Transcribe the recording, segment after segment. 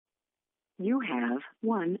You have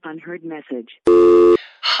one unheard message.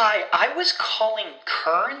 Hi, I was calling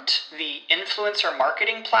Current, the influencer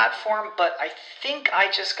marketing platform, but I think I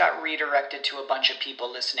just got redirected to a bunch of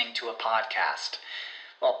people listening to a podcast.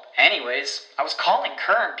 Well, anyways, I was calling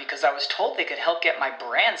Current because I was told they could help get my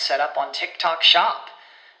brand set up on TikTok Shop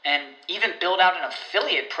and even build out an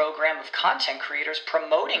affiliate program of content creators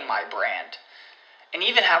promoting my brand. And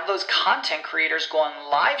even have those content creators go on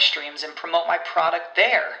live streams and promote my product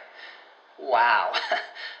there. Wow,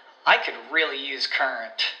 I could really use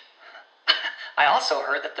Current. I also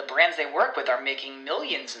heard that the brands they work with are making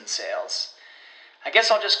millions in sales. I guess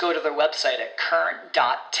I'll just go to their website at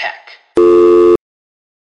current.tech.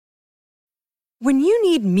 When you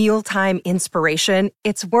need mealtime inspiration,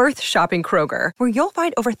 it's worth shopping Kroger, where you'll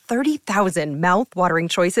find over 30,000 mouth-watering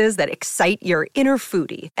choices that excite your inner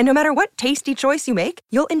foodie. And no matter what tasty choice you make,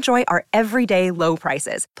 you'll enjoy our everyday low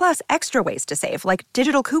prices, plus extra ways to save, like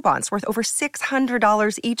digital coupons worth over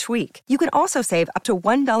 $600 each week. You can also save up to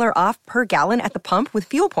 $1 off per gallon at the pump with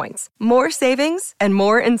fuel points. More savings and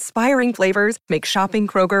more inspiring flavors make shopping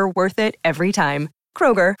Kroger worth it every time.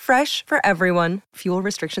 Kroger, fresh for everyone. Fuel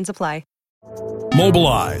restrictions apply.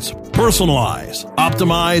 Mobilize, personalize,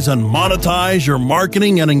 optimize, and monetize your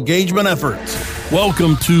marketing and engagement efforts.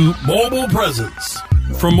 Welcome to Mobile Presence.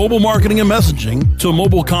 From mobile marketing and messaging to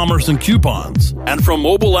mobile commerce and coupons, and from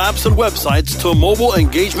mobile apps and websites to mobile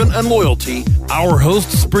engagement and loyalty, our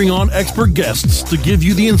hosts bring on expert guests to give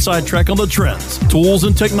you the inside track on the trends, tools,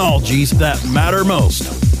 and technologies that matter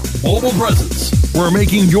most. Mobile Presence, where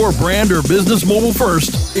making your brand or business mobile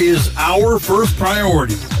first is our first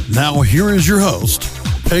priority. Now here is your host,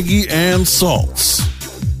 Peggy Ann Saltz.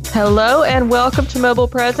 Hello and welcome to Mobile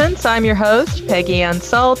Presence. I'm your host, Peggy Ann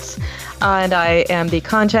Saltz, and I am the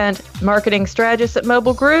content marketing strategist at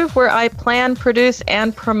Mobile Groove, where I plan, produce,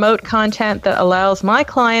 and promote content that allows my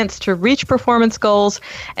clients to reach performance goals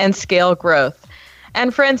and scale growth.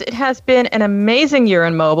 And friends, it has been an amazing year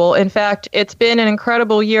in mobile. In fact, it's been an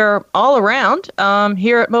incredible year all around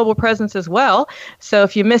here at Mobile Presence as well. So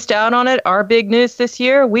if you missed out on it, our big news this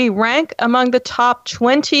year, we rank among the top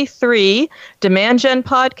 23 demand gen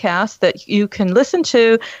podcasts that you can listen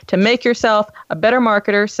to make yourself a better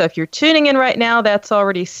marketer. So if you're tuning in right now, that's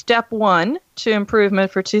already step one to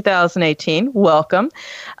improvement for 2018. Welcome.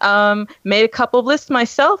 Made a couple of lists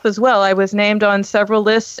myself as well. I was named on several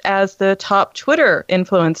lists as the top Twitter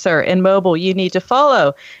influencer in mobile you need to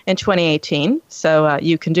follow in 2018. So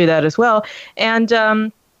you can do that as well. And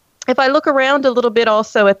if I look around a little bit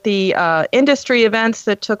also at the industry events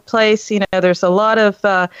that took place, there's a lot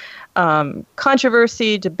of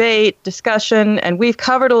controversy, debate, discussion, and we've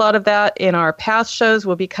covered a lot of that in our past shows.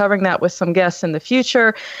 We'll be covering that with some guests in the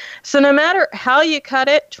future. So no matter how you cut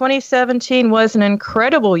it, 2017 was an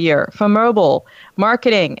incredible year for mobile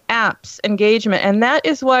marketing, apps, engagement, and that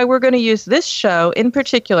is why we're going to use this show in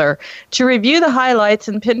particular to review the highlights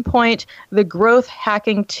and pinpoint the growth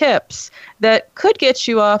hacking tips that could get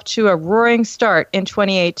you off to a roaring start in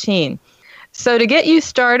 2018. So to get you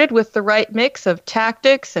started with the right mix of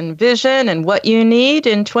tactics and vision and what you need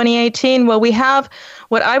in 2018, well, we have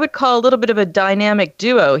what I would call a little bit of a dynamic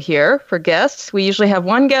duo here for guests. We usually have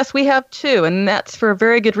one guest, we have two, and that's for a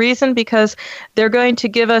very good reason because they're going to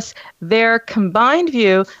give us their combined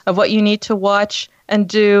view of what you need to watch and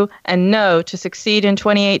do and know to succeed in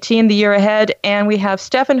 2018, the year ahead. And we have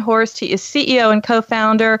Stefan Horst. He is CEO and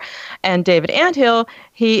co-founder, and David Anthill.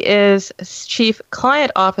 He is Chief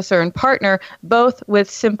Client Officer and partner, both with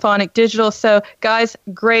Symphonic Digital. So, guys,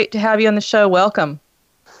 great to have you on the show. Welcome.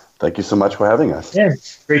 Thank you so much for having us. Yeah,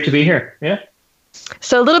 it's great to be here. Yeah.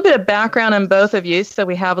 So a little bit of background on both of you, so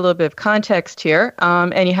we have a little bit of context here,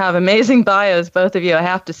 and you have amazing bios, both of you, I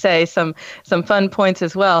have to say, some fun points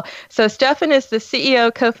as well. So Stefan is the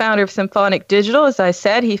CEO, co-founder of Symphonic Digital. As I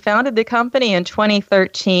said, he founded the company in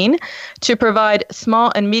 2013 to provide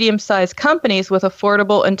small and medium-sized companies with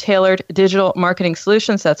affordable and tailored digital marketing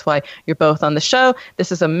solutions. That's why you're both on the show.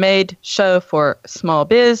 This is a made show for small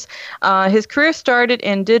biz. His career started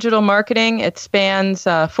in digital marketing. It spans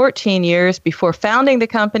 14 years before founding the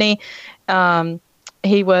company.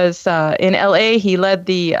 He was in LA. He led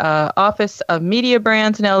the Office of Media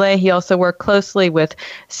Brands in LA. He also worked closely with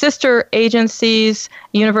sister agencies,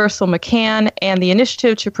 Universal McCann, and the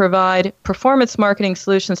initiative to provide performance marketing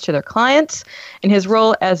solutions to their clients. In his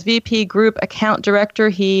role as VP Group Account Director,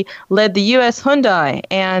 he led the U.S. Hyundai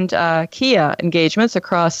and Kia engagements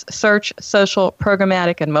across search, social,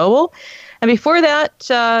 programmatic, and mobile. And before that,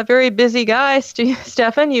 very busy guy,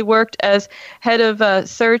 Stefan, you worked as head of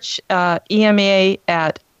search EMEA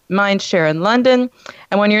at Mindshare in London.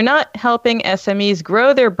 And when you're not helping SMEs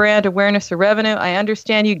grow their brand awareness or revenue, I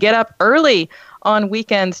understand you get up early on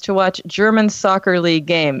weekends to watch German soccer league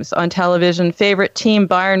games on television. Favorite team,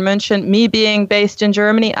 Bayern München. Me being based in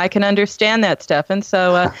Germany, I can understand that, Stefan.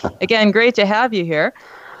 So again, great to have you here.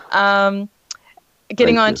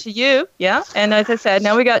 Getting on to you, yeah. And as I said,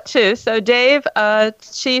 now we got two. So Dave,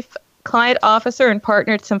 Chief Client Officer and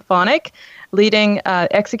partner at Symphonic, leading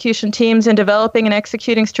execution teams in developing and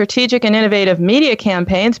executing strategic and innovative media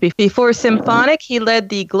campaigns. Before Symphonic, he led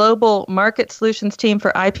the global market solutions team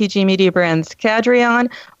for IPG media brands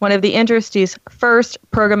Cadreon, one of the industry's first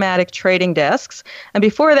programmatic trading desks. And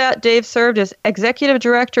before that, Dave served as Executive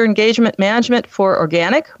Director Engagement Management for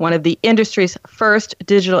Organic, one of the industry's first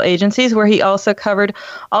digital agencies, where he also covered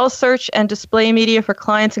all search and display media for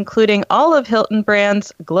clients, including all of Hilton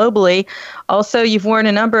brands globally. Also, you've worn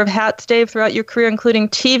a number of hats, Dave, throughout your career, including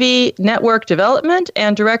TV network development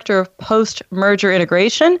and director of post-merger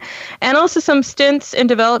integration, and also some stints in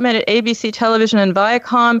development at ABC Television and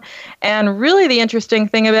Viacom. And really the interesting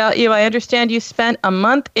thing about you, I understand you spent a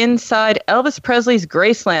month inside Elvis Presley's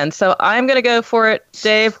Graceland. So I'm going to go for it.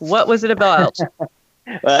 Dave, what was it about?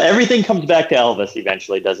 Everything comes back to Elvis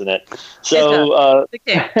eventually, doesn't it? So,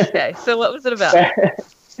 okay. So what was it about?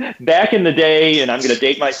 Back in the day, and I'm going to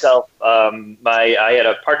date myself, I had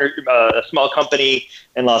a partner, a small company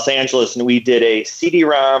in Los Angeles, and we did a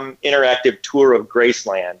CD-ROM interactive tour of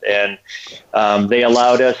Graceland. And they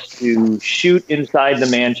allowed us to shoot inside the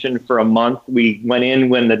mansion for a month. We went in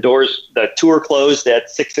when the tour closed at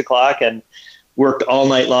 6 o'clock and worked all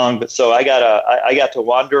night long. But so I got to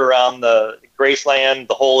wander around the Graceland,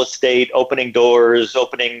 the whole estate, opening doors,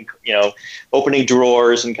 opening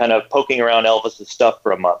drawers, and kind of poking around Elvis's stuff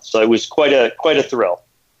for a month. So it was quite a thrill.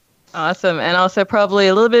 Awesome. And also probably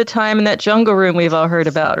a little bit of time in that jungle room we've all heard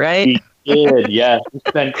about, right? We did, yeah. We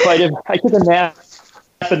spent I took a nap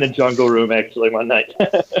in the jungle room actually one night.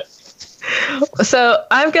 So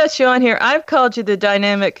I've got you on here. I've called you the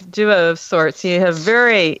dynamic duo of sorts. You have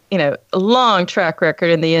very, long track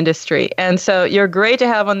record in the industry. And so you're great to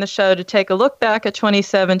have on the show to take a look back at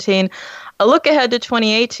 2017, a look ahead to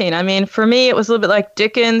 2018. I mean, for me, it was a little bit like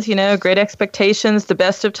Dickens, Great Expectations, the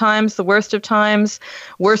best of times, the worst of times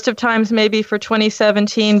maybe for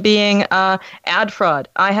 2017 being ad fraud.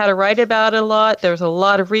 I had to write about it a lot. There was a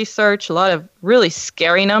lot of research, a lot of really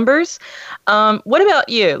scary numbers. What about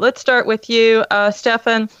you? Let's start with you,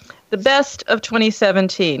 Stefan. The best of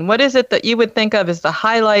 2017. What is it that you would think of as the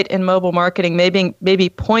highlight in mobile marketing, maybe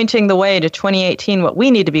pointing the way to 2018, what we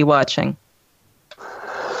need to be watching?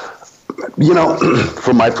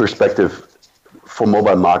 From my perspective, for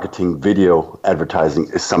mobile marketing, video advertising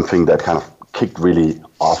is something that kind of kicked really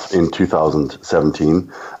off in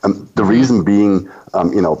 2017. The reason being,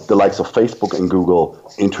 the likes of Facebook and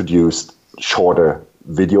Google introduced shorter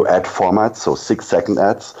video ad formats, so 6-second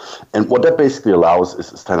ads. And what that basically allows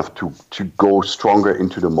is kind of to go stronger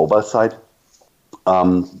into the mobile side,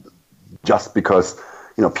 just because,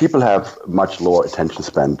 people have much lower attention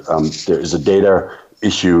span. There is a data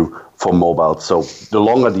issue for mobile. So the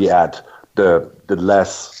longer the ad, the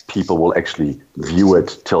less people will actually view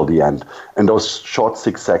it till the end. And those short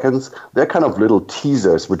 6 seconds, they're kind of little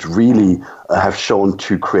teasers which really have shown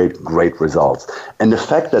to create great results. And the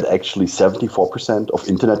fact that actually 74% of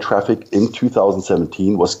internet traffic in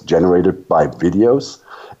 2017 was generated by videos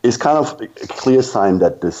is kind of a clear sign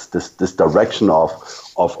that this direction of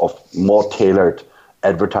more tailored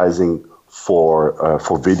advertising for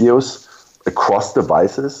videos across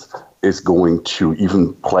devices is going to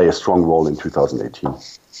even play a strong role in 2018.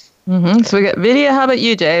 Mm-hmm. So we got video. How about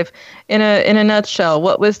you, Dave? In a nutshell,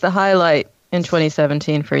 what was the highlight in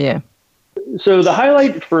 2017 for you? So the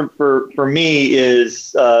highlight for me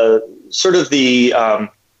is sort of the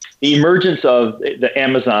emergence of the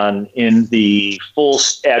Amazon in the full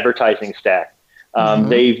advertising stack.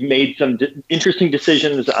 They've made some interesting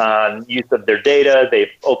decisions on use of their data. They've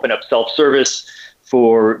opened up self-service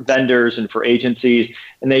for vendors and for agencies,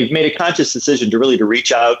 and they've made a conscious decision to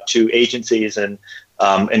reach out to agencies and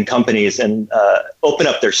companies and open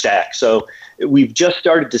up their stack. So we've just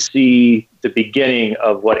started to see the beginning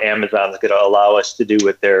of what Amazon is going to allow us to do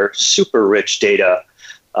with their super rich data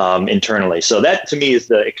internally. So that to me is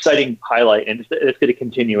the exciting highlight, and it's going to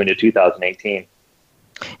continue into 2018.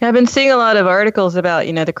 Yeah, I've been seeing a lot of articles about,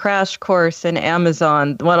 the crash course in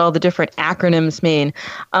Amazon, what all the different acronyms mean.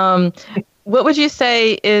 What would you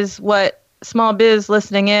say is what small biz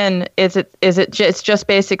listening in, it's just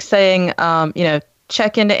basic saying,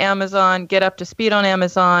 check into Amazon, get up to speed on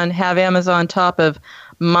Amazon, have Amazon top of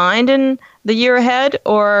mind in the year ahead?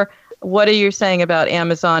 Or what are you saying about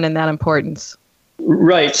Amazon and that importance?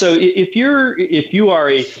 Right. So if you are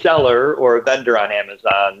a seller or a vendor on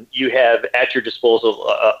Amazon, you have at your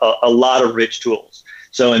disposal a lot of rich tools.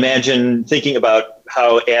 So imagine thinking about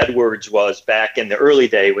how AdWords was back in the early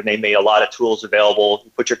day when they made a lot of tools available.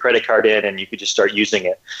 You put your credit card in and you could just start using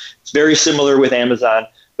it. It's very similar with Amazon,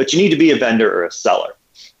 but you need to be a vendor or a seller.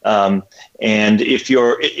 And if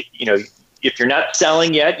you're not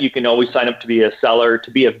selling yet, you can always sign up to be a seller.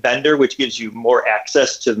 To be a vendor, which gives you more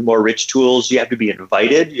access to more rich tools, you have to be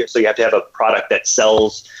invited. So you have to have a product that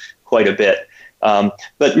sells quite a bit.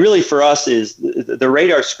 But really for us is the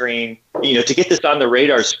radar screen, to get this on the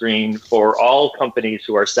radar screen for all companies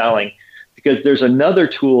who are selling, because there's another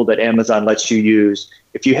tool that Amazon lets you use.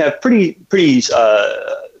 If you have pretty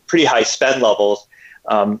high spend levels,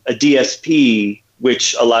 a DSP,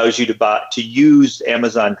 which allows you to use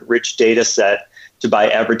Amazon rich data set to buy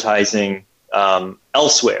advertising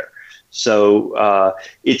elsewhere. So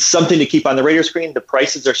it's something to keep on the radar screen. The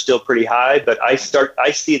prices are still pretty high, but I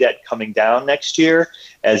see that coming down next year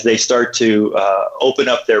as they start to open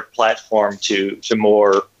up their platform to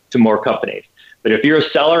more companies. But if you're a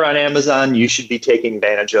seller on Amazon, you should be taking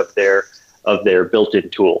advantage of their built-in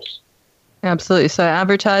tools. Absolutely. So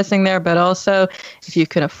advertising there, but also if you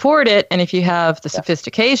can afford it and if you have the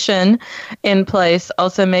sophistication in place,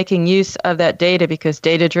 also making use of that data, because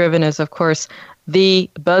data-driven is, of course, the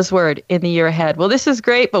buzzword in the year ahead. Well, this is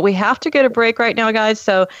great, but we have to get a break right now, guys.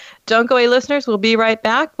 So don't go away, listeners. We'll be right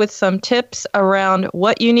back with some tips around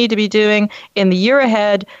what you need to be doing in the year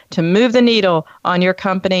ahead to move the needle on your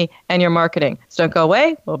company and your marketing. So don't go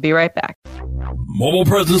away. We'll be right back. Mobile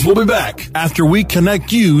Presence will be back after we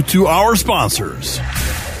connect you to our sponsors.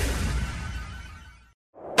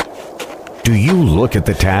 Do you look at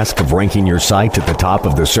the task of ranking your site at the top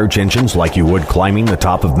of the search engines like you would climbing the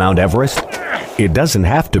top of Mount Everest? It doesn't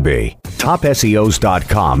have to be.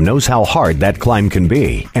 TopSEOs.com knows how hard that climb can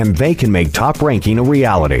be, and they can make top ranking a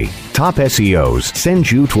reality. Top SEOs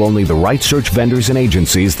sends you to only the right search vendors and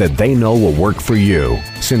agencies that they know will work for you.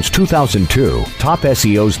 Since 2002,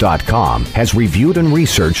 TopSEOs.com has reviewed and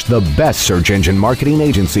researched the best search engine marketing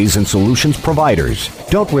agencies and solutions providers.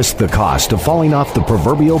 Don't risk the cost of falling off the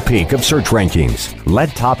proverbial peak of search rankings.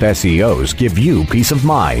 Let Top SEOs give you peace of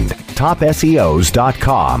mind.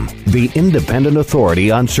 TopSEOs.com, the independent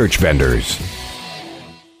authority on search vendors.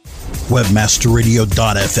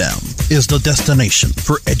 Webmasterradio.fm is the destination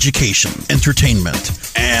for education,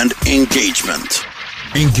 entertainment, and engagement.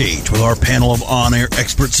 Engage with our panel of on-air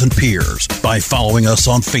experts and peers by following us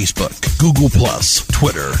on Facebook, Google+,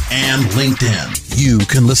 Twitter, and LinkedIn. You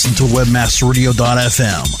can listen to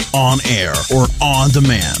Webmasterradio.fm on air or on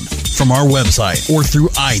demand from our website or through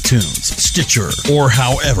iTunes, Stitcher, or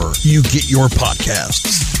however you get your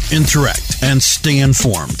podcasts. Interact and stay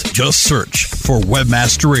informed. Just search for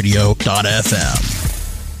Webmasterradio.fm.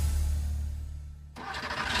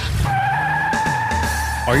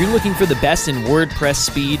 Are you looking for the best in WordPress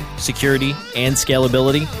speed, security, and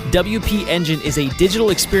scalability? WP Engine is a digital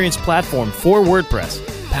experience platform for WordPress,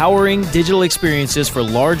 powering digital experiences for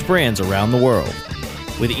large brands around the world.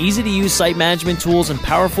 With easy-to-use site management tools and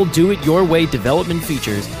powerful do-it-your-way development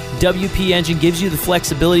features, WP Engine gives you the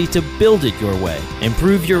flexibility to build it your way.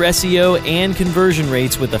 Improve your SEO and conversion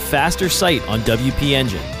rates with a faster site on WP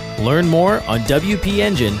Engine. Learn more on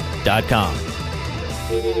WPEngine.com.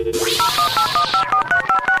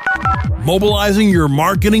 Mobilizing your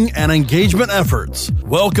marketing and engagement efforts.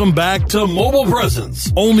 Welcome back to Mobile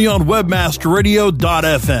Presence, only on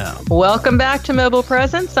Webmasterradio.fm. Welcome back to Mobile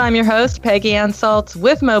Presence. I'm your host, Peggy Ann Saltz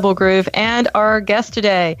with Mobile Groove, and our guest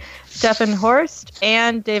today, Stefan Horst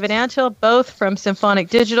and David Antill, both from Symphonic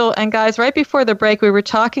Digital. And guys, right before the break, we were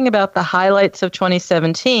talking about the highlights of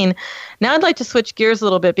 2017. Now I'd like to switch gears a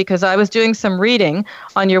little bit because I was doing some reading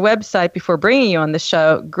on your website before bringing you on the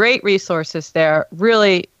show. Great resources there.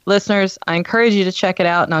 Really, listeners, I encourage you to check it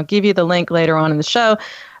out, and I'll give you the link later on in the show.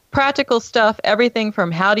 Practical stuff, everything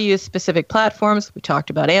from how to use specific platforms. We talked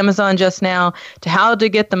about Amazon just now, to how to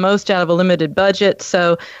get the most out of a limited budget.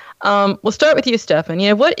 So we'll start with you, Stefan.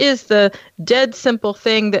 What is the dead simple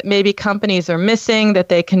thing that maybe companies are missing that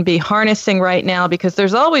they can be harnessing right now? Because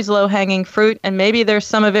there's always low-hanging fruit, and maybe there's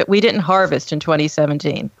some of it we didn't harvest in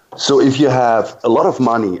 2017. So if you have a lot of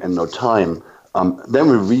money and no time, then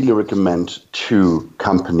we really recommend to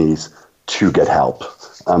companies to get help.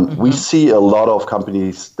 We see a lot of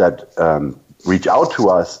companies that reach out to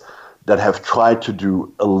us that have tried to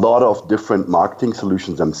do a lot of different marketing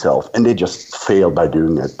solutions themselves, and they just fail by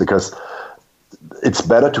doing it, because it's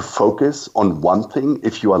better to focus on one thing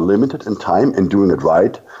if you are limited in time and doing it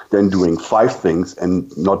right than doing 5 things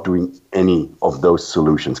and not doing any of those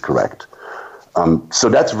solutions correct. So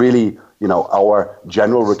that's really our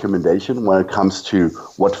general recommendation when it comes to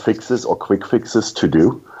what fixes or quick fixes to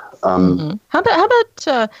do. How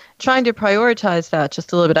about trying to prioritize that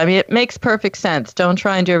just a little bit? I mean, it makes perfect sense. Don't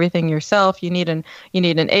try and do everything yourself. You need an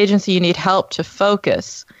agency. You need help to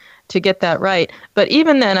focus, to get that right. But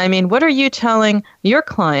even then, I mean, what are you telling your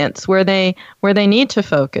clients where they need to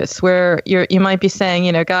focus? Where you might be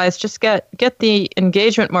saying, guys, just get the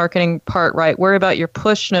engagement marketing part right. Worry about your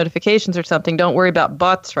push notifications or something. Don't worry about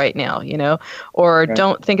bots right now, or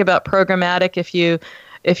don't think about programmatic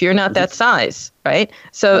if you're not that size, right?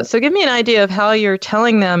 So give me an idea of how you're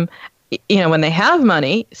telling them, when they have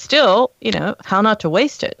money, still, how not to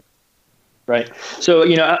waste it. Right. So,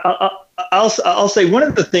 I'll say one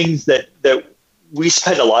of the things that we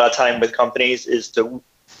spend a lot of time with companies is to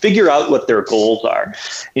figure out what their goals are.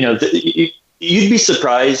 You'd be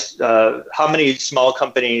surprised how many small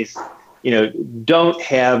companies, don't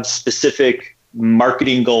have specific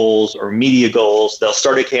marketing goals or media goals. They'll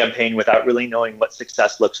start a campaign without really knowing what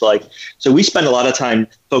success looks like. So we spend a lot of time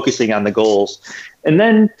focusing on the goals. And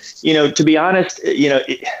then, to be honest,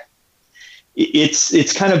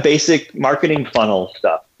 it's kind of basic marketing funnel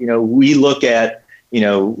stuff. We look at,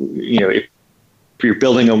 if you're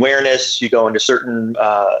building awareness, you go into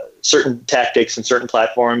certain tactics and certain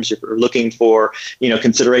platforms. If you're looking for,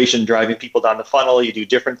 consideration, driving people down the funnel, you do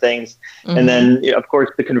different things. Mm-hmm. And then, of course,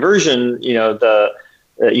 the conversion,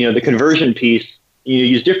 the conversion piece, you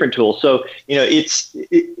use different tools. So, it's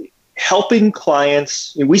helping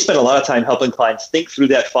clients. We spend a lot of time helping clients think through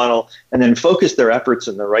that funnel and then focus their efforts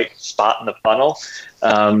in the right spot in the funnel,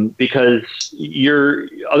 because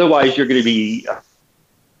otherwise you're going to be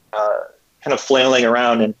kind of flailing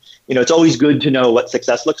around. And, it's always good to know what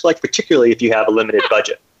success looks like, particularly if you have a limited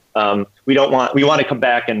budget. We want to come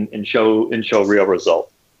back and show real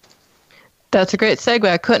results. That's a great segue.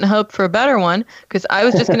 I couldn't hope for a better one, because I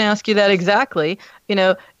was just going to ask you that exactly.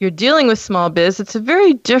 You're dealing with small biz. It's a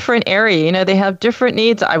very different area. They have different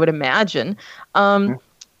needs, I would imagine.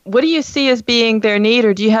 What do you see as being their need,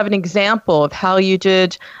 or do you have an example of how you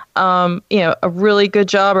did, a really good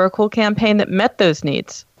job or a cool campaign that met those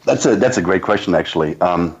needs? That's a great question, actually.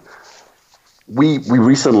 We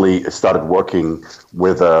recently started working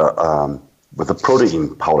with a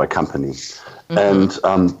protein powder company, and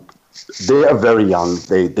they are very young.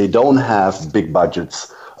 They don't have big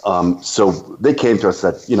budgets. So they came to us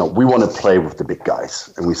and said, we want to play with the big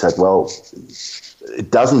guys. And we said, well,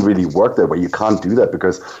 it doesn't really work that way. You can't do that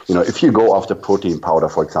because, if you go after protein powder,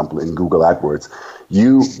 for example, in Google AdWords,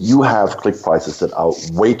 you have click prices that are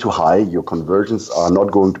way too high. Your conversions are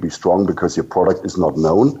not going to be strong because your product is not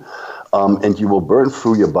known. And you will burn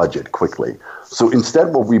through your budget quickly. So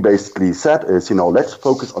instead, what we basically said is, let's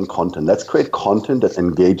focus on content. Let's create content that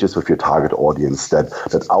engages with your target audience, that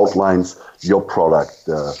outlines your product,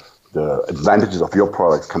 the advantages of your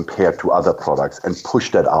products compared to other products, and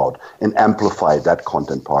push that out and amplify that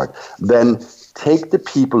content part. Then take the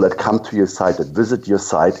people that come to your site, that visit your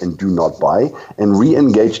site and do not buy, and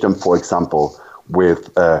re-engage them, for example,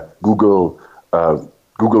 with Google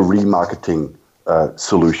remarketing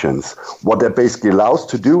solutions. What that basically allows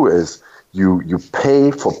to do is you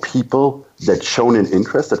pay for people that shown an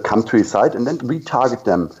interest, that come to your site, and then retarget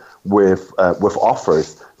them with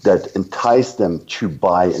offers that entice them to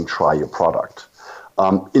buy and try your product.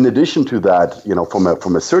 In addition to that,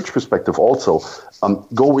 from a search perspective also,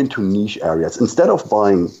 go into niche areas. Instead of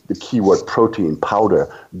buying the keyword protein powder,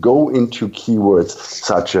 go into keywords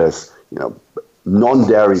such as,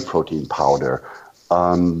 non-dairy protein powder,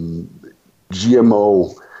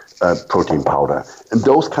 GMO protein powder, and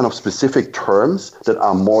those kind of specific terms that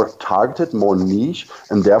are more targeted, more niche,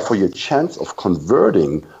 and therefore your chance of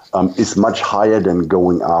converting is much higher than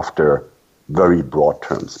going after very broad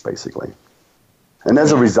terms, basically. And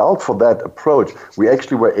as a result for that approach, we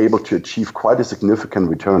actually were able to achieve quite a significant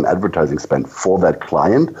return on advertising spend for that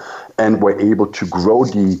client, and were able to grow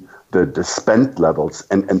the spend levels,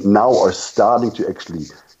 and now are starting to actually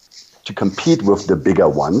to compete with the bigger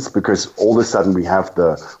ones, because all of a sudden we have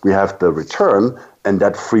the return, and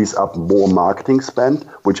that frees up more marketing spend,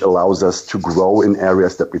 which allows us to grow in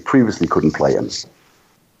areas that we previously couldn't play in.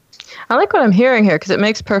 I like what I'm hearing here, because it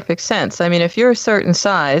makes perfect sense. I mean, if you're a certain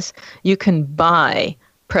size, you can buy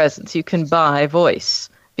presence, you can buy voice,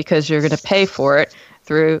 because you're going to pay for it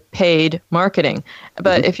through paid marketing.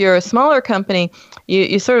 But if you're a smaller company,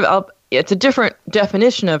 you sort of it's a different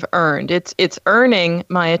definition of earned. It's earning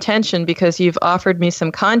my attention because you've offered me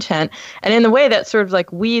some content, and in the way that sort of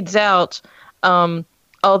like weeds out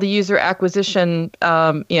all the user acquisition,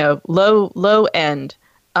 low end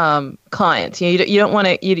clients. You don't want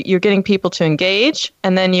to. You're getting people to engage,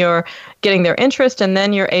 and then you're getting their interest, and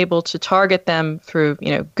then you're able to target them through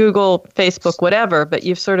Google, Facebook, whatever. But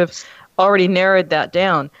you've sort of already narrowed that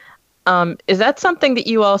down. Is that something that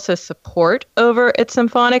you also support over at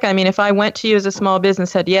Symphonic? I mean, if I went to you as a small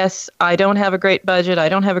business, said, yes, I don't have a great budget, I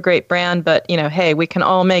don't have a great brand, but hey, we can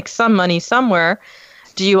all make some money somewhere.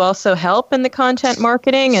 Do you also help in the content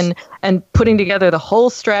marketing and putting together the whole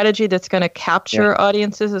strategy that's going to capture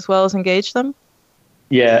audiences as well as engage them?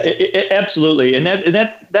 Yeah, absolutely. And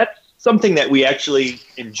that's something that we actually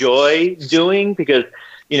enjoy doing because,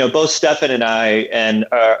 both Stefan and I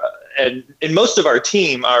and most of our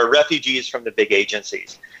team are refugees from the big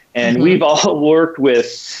agencies. And we've all worked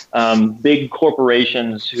with big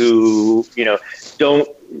corporations who,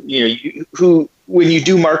 who, when you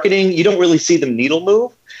do marketing, you don't really see the needle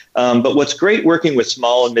move. But what's great working with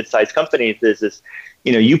small and mid-sized companies is,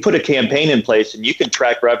 you put a campaign in place and you can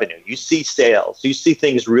track revenue. You see sales. You see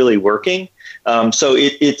things really working. So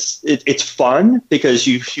it's fun because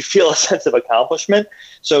you feel a sense of accomplishment.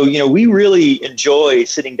 So, we really enjoy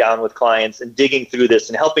sitting down with clients and digging through this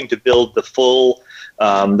and helping to build the full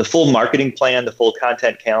marketing plan, the full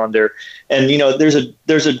content calendar. And, there's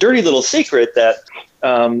a dirty little secret that,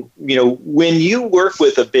 when you work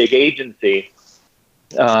with a big agency,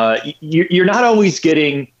 you're not always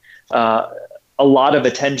getting a lot of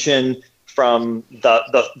attention from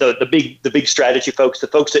the big strategy folks, the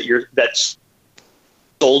folks that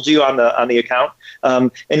sold you on the account,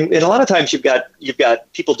 and a lot of times you've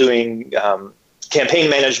got people doing campaign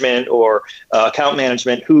management or account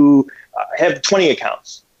management who have 20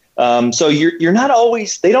 accounts. So you're not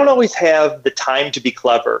always, they don't always have the time to be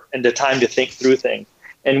clever and the time to think through things.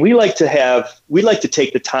 And we like to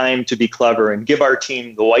take the time to be clever and give our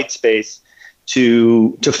team the white space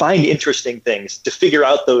to find interesting things, to figure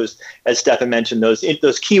out those, as Stefan mentioned, those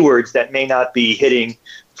keywords that may not be hitting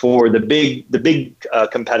for the big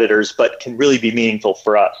competitors, but can really be meaningful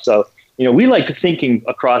for us. So, we like to thinking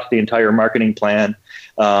across the entire marketing plan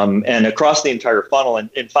and across the entire funnel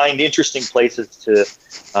and find interesting places to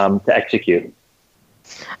execute.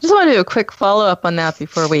 I just want to do a quick follow-up on that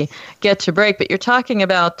before we get to break, but you're talking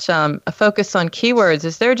about a focus on keywords.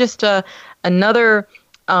 Is there just another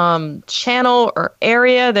channel or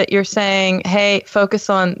area that you're saying, hey, focus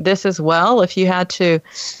on this as well, if you had to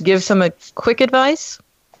give some quick advice?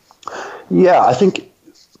 Yeah, I think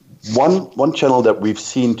one channel that we've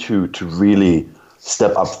seen to really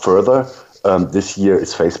step up further this year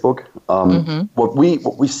is Facebook. What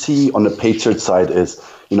we see on the paid search side is,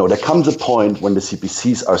 there comes a point when the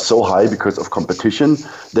CPCs are so high because of competition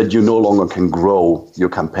that you no longer can grow your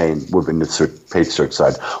campaign within the paid search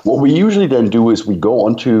side. What we usually then do is we go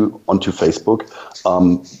onto Facebook.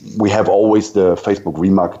 We have always the Facebook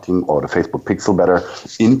remarketing or the Facebook pixel better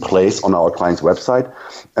in place on our client's website.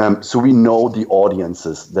 So we know the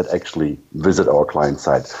audiences that actually visit our client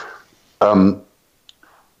site.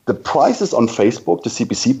 The prices on Facebook, the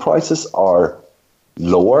CPC prices, are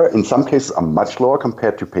lower. In some cases, are much lower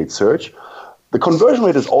compared to paid search. The conversion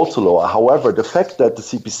rate is also lower. However, the fact that the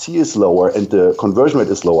CPC is lower and the conversion rate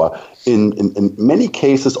is lower, in many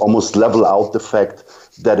cases almost level out the fact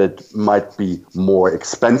that it might be more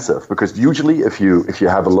expensive. Because usually if you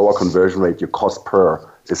have a lower conversion rate, your cost per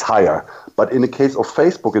is higher. But in the case of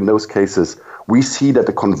Facebook, in those cases, we see that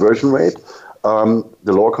the conversion rate,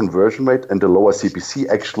 the lower conversion rate and the lower CPC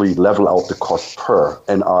actually level out the cost per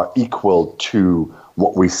and are equal to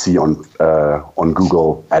what we see on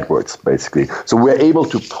Google AdWords, basically. So we're able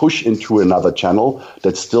to push into another channel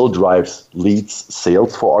that still drives leads,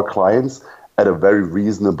 sales for our clients at a very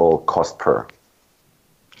reasonable cost per.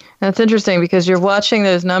 That's interesting because you're watching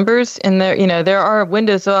those numbers, and there are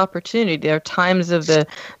windows of opportunity. There are times of the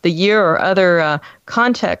year or other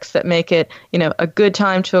contexts that make it a good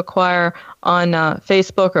time to acquire on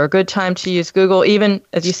Facebook or a good time to use Google. Even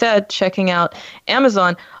as you said, checking out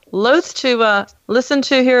Amazon. Loads to listen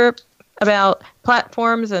to here about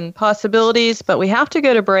platforms and possibilities, but we have to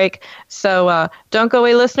go to break. So don't go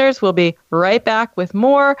away, listeners. We'll be right back with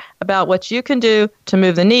more about what you can do to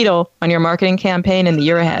move the needle on your marketing campaign in the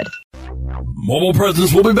year ahead. Mobile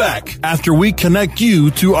Presence will be back after we connect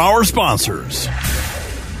you to our sponsors.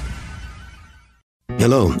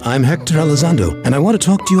 Hello, I'm Hector Elizondo, and I want to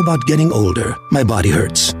talk to you about getting older. My body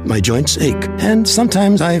hurts, my joints ache, and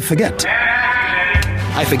sometimes I forget.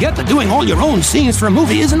 I forget that doing all your own scenes for a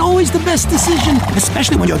movie isn't always the best decision,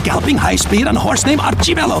 especially when you're galloping high speed on a horse named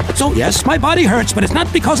Archibello. So yes, my body hurts, but it's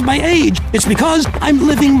not because of my age. It's because I'm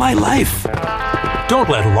living my life. Don't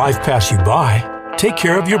let life pass you by. Take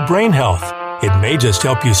care of your brain health. It may just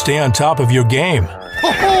help you stay on top of your game.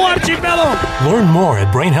 Learn more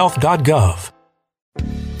at brainhealth.gov.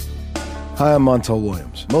 Hi, I'm Montel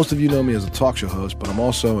Williams. Most of you know me as a talk show host, but I'm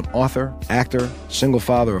also an author, actor, single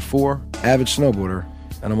father of 4, avid snowboarder,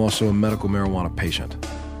 and I'm also a medical marijuana patient.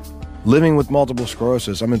 Living with multiple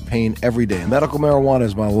sclerosis, I'm in pain every day. Medical marijuana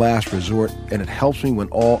is my last resort, and it helps me when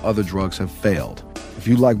all other drugs have failed. If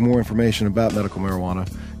you'd like more information about medical marijuana,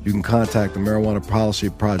 you can contact the Marijuana Policy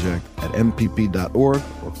Project at mpp.org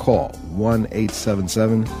or call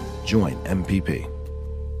 1-877-JOIN-MPP.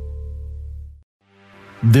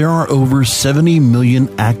 There are over 70 million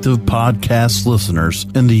active podcast listeners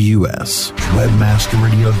in the U.S.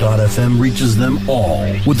 Webmasterradio.fm reaches them all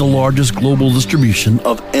with the largest global distribution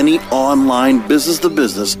of any online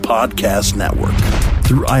business-to-business podcast network.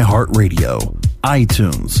 Through iHeartRadio,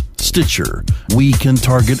 iTunes, Stitcher, we can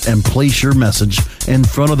target and place your message in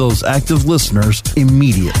front of those active listeners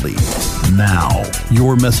immediately. Now,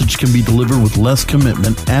 your message can be delivered with less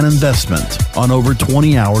commitment and investment on over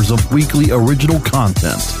 20 hours of weekly original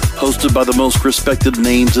content hosted by the most respected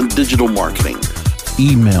names in digital marketing.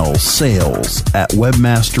 Email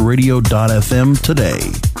sales@webmasterradio.fm today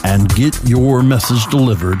and get your message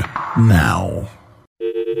delivered now.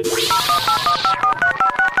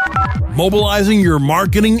 Mobilizing your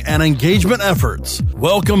marketing and engagement efforts.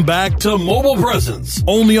 Welcome back to Mobile Presence,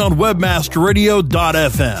 only on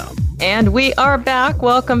webmasterradio.fm. And we are back.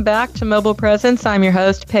 Welcome back to Mobile Presence. I'm your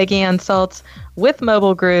host, Peggy Ann Saltz with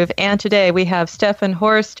Mobile Groove. And today we have Stefan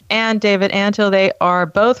Horst and David Antil. They are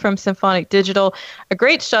both from Symphonic Digital. A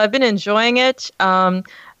great show. I've been enjoying it.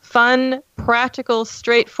 Fun, practical,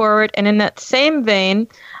 straightforward. And in that same vein,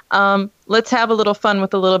 let's have a little fun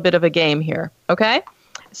with a little bit of a game here. Okay?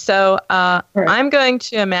 So I'm going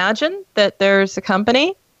to imagine that there's a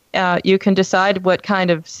company. You can decide what kind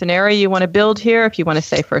of scenario you want to build here, if you want to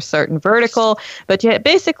say for a certain vertical, but you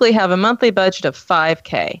basically have a monthly budget of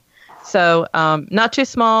 $5,000. So not too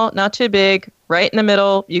small, not too big, right in the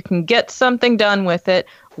middle. You can get something done with it.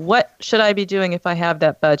 What should I be doing if I have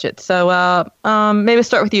that budget? So maybe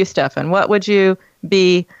start with you, Stefan. What would you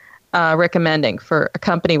be recommending for a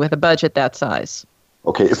company with a budget that size?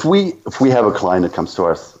 Okay, if we have a client that comes to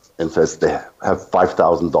us and says they have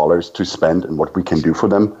 $5,000 to spend and what we can do for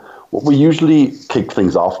them, what we usually kick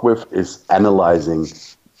things off with is analyzing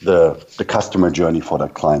the customer journey for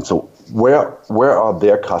that client. So where are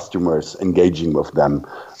their customers engaging with them?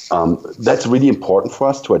 That's really important for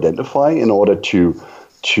us to identify in order to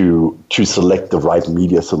select the right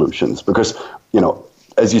media solutions. Because,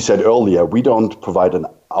 as you said earlier, we don't provide an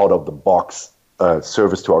out-of-the-box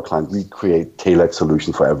service to our client. We create tailored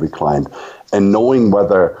solution for every client, and knowing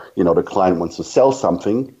whether the client wants to sell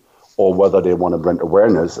something or whether they want to brand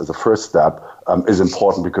awareness as a first step is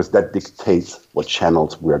important, because that dictates what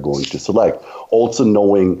channels we are going to select. Also,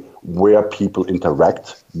 knowing where people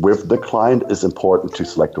interact with the client is important to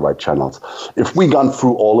select the right channels. If we gone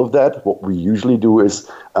through all of that, what we usually do is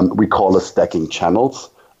we call it stacking channels,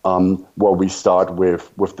 where we start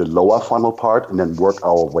with the lower funnel part and then work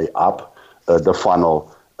our way up the funnel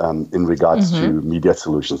in regards to media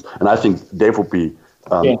solutions. And I think Dave would be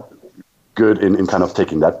good in kind of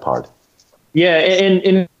taking that part. Yeah,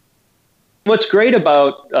 and what's great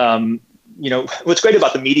about the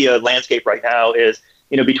media landscape right now is,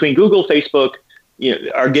 between Google, Facebook,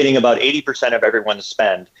 are getting about 80% of everyone's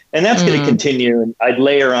spend, and that's going to continue. And I'd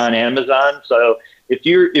layer on Amazon. So if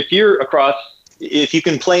you're across, if you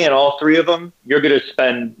can play in all three of them, you're going to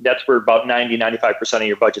spend, that's where about 90-95% of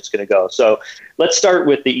your budget's going to go. So let's start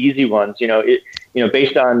with the easy ones,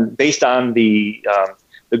 based on the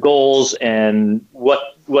goals and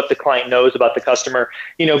what the client knows about the customer,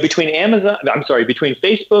 between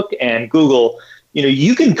Facebook and Google,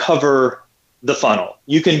 you can cover the funnel.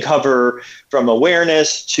 You can cover from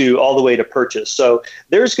awareness to all the way to purchase. So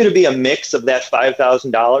there's going to be a mix of that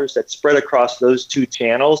 $5,000 that's spread across those two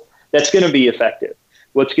channels. That's going to be effective.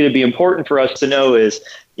 What's going to be important for us to know is,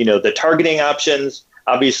 the targeting options.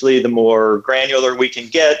 Obviously, the more granular we can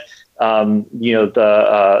get,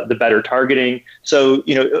 the better targeting. So,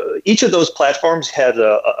 each of those platforms has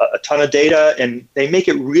a ton of data, and they make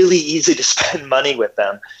it really easy to spend money with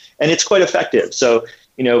them. And it's quite effective. So,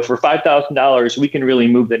 for $5,000, we can really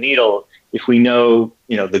move the needle if we know,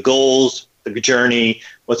 the goals, the journey,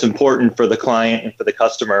 what's important for the client and for the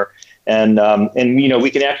customer. And we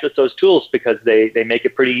can access those tools because they make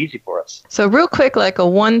it pretty easy for us. So real quick, like a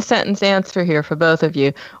one-sentence answer here for both of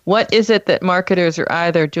you. What is it that marketers are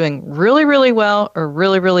either doing really, really well or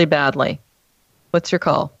really, really badly? What's your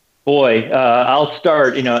call? Boy, I'll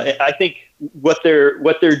start. I think what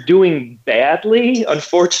they're doing badly,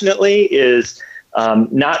 unfortunately, is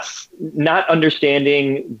not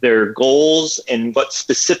understanding their goals and what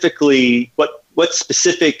specific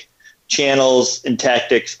channels and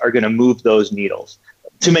tactics are going to move those needles.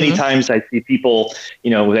 Too many times I see people,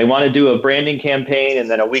 they want to do a branding campaign,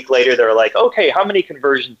 and then a week later they're like, okay, how many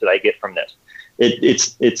conversions did I get from this?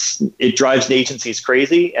 It drives agencies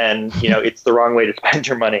crazy, and it's the wrong way to spend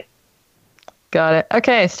your money. Got it.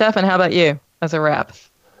 Okay, Stefan, how about you as a wrap?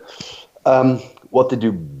 What they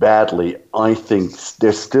do badly, I think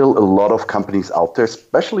there's still a lot of companies out there,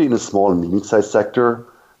 especially in the small and medium-sized sector,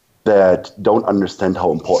 that don't understand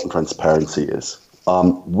how important transparency is.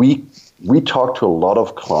 We talk to a lot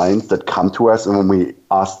of clients that come to us, and when we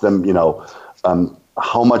ask them,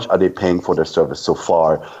 how much are they paying for their service so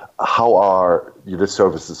far? How are the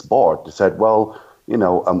services bought? They said, well,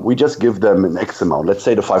 we just give them an X amount, let's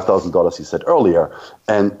say the $5,000 you said earlier,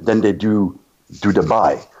 and then they do the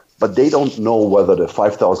buy. But they don't know whether the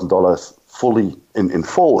 $5,000 fully in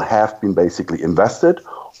full have been basically invested,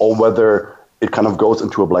 or whether it kind of goes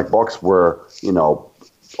into a black box where,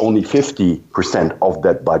 only 50% of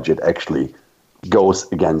that budget actually goes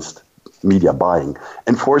against media buying.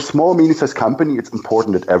 And for a small, medium-sized company, it's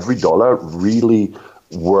important that every dollar really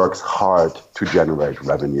works hard to generate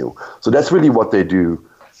revenue. So that's really what they do.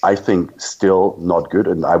 I think still not good.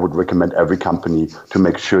 And I would recommend every company to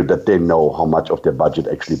make sure that they know how much of their budget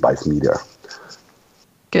actually buys media.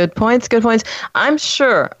 Good points. I'm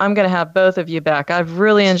sure I'm going to have both of you back. I've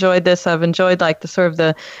really enjoyed this. I've enjoyed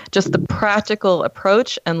the practical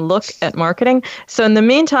approach and look at marketing. So in the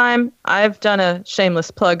meantime, I've done a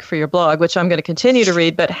shameless plug for your blog, which I'm going to continue to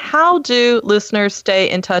read. But how do listeners stay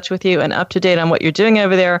in touch with you and up to date on what you're doing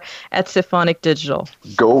over there at Symphonic Digital?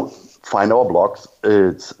 Go find our blogs.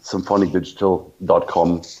 It's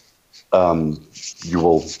symphonicdigital.com. You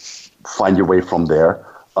will find your way from there,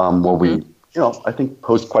 where we I think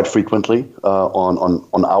post quite frequently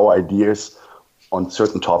on our ideas on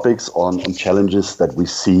certain topics, on challenges that we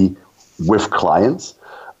see with clients.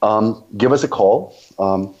 Give us a call.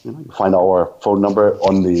 Find our phone number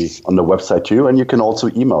on the website too, and you can also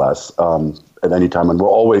email us at any time. And we're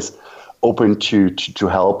always open to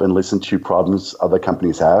help and listen to problems other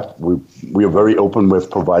companies have. We are very open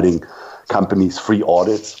with providing companies free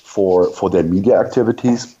audits for their media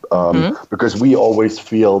activities, because we always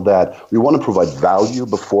feel that we want to provide value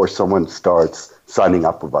before someone starts signing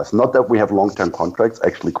up with us. Not that we have long-term contracts,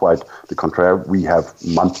 actually quite the contrary. We have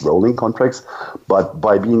month-rolling contracts, but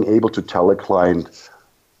by being able to tell a client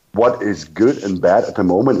what is good and bad at the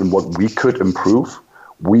moment and what we could improve,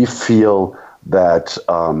 we feel that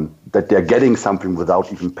that they're getting something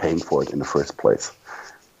without even paying for it in the first place.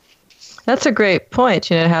 That's a great point.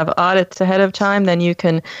 To have audits ahead of time, then you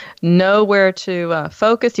can know where to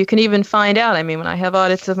focus. You can even find out. I mean, when I have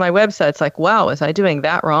audits of my website, it's like, wow, was I doing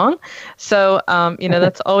that wrong? So,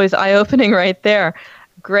 that's always eye-opening right there.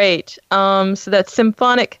 Great. So that's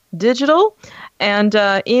Symphonic Digital, and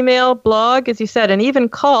email, blog, as you said, and even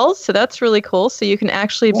calls. So that's really cool. So you can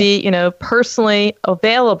actually be, personally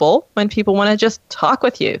available when people want to just talk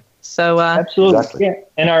with you. So absolutely. Exactly. Yeah.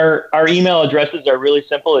 And our email addresses are really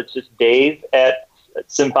simple. It's just Dave at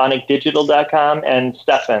symphonicdigital.com and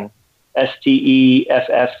Stefan,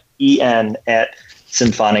 STEFFEN at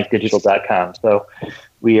symphonicdigital.com. So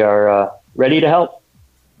we are ready to help.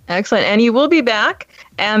 Excellent. And you will be back.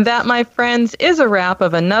 And that, my friends, is a wrap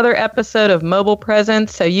of another episode of Mobile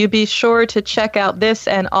Presence. So you be sure to check out this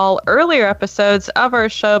and all earlier episodes of our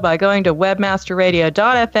show by going to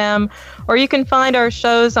webmasterradio.fm, or you can find our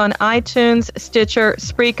shows on iTunes, Stitcher,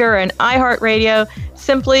 Spreaker, and iHeartRadio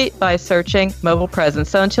simply by searching Mobile Presence.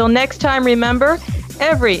 So until next time, remember,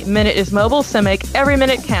 every minute is mobile, so make every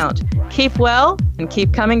minute count. Keep well and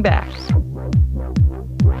keep coming back.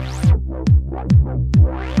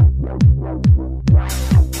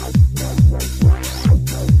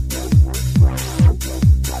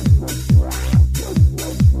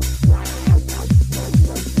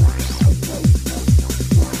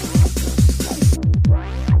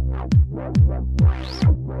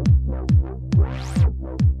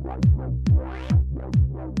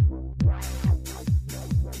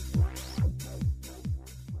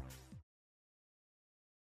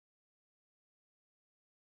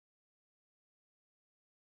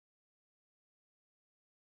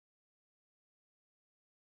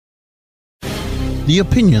 The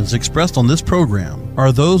opinions expressed on this program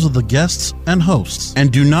are those of the guests and hosts and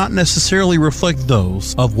do not necessarily reflect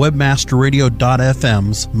those of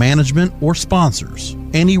webmasterradio.fm's management or sponsors.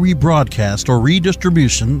 Any rebroadcast or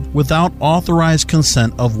redistribution without authorized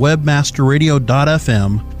consent of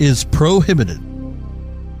webmasterradio.fm is prohibited.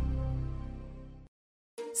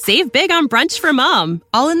 Save big on brunch for mom,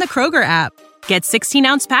 all in the Kroger app. Get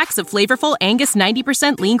 16-ounce packs of flavorful Angus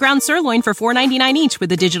 90% lean ground sirloin for $4.99 each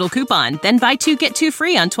with a digital coupon. Then buy 2, get 2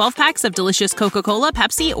 free on 12 packs of delicious Coca-Cola,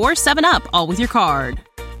 Pepsi, or 7-Up, all with your card.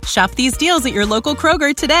 Shop these deals at your local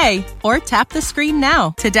Kroger today, or tap the screen now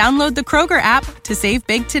to download the Kroger app to save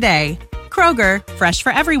big today. Kroger, fresh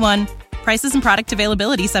for everyone. Prices and product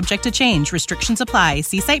availability subject to change. Restrictions apply.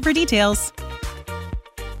 See site for details.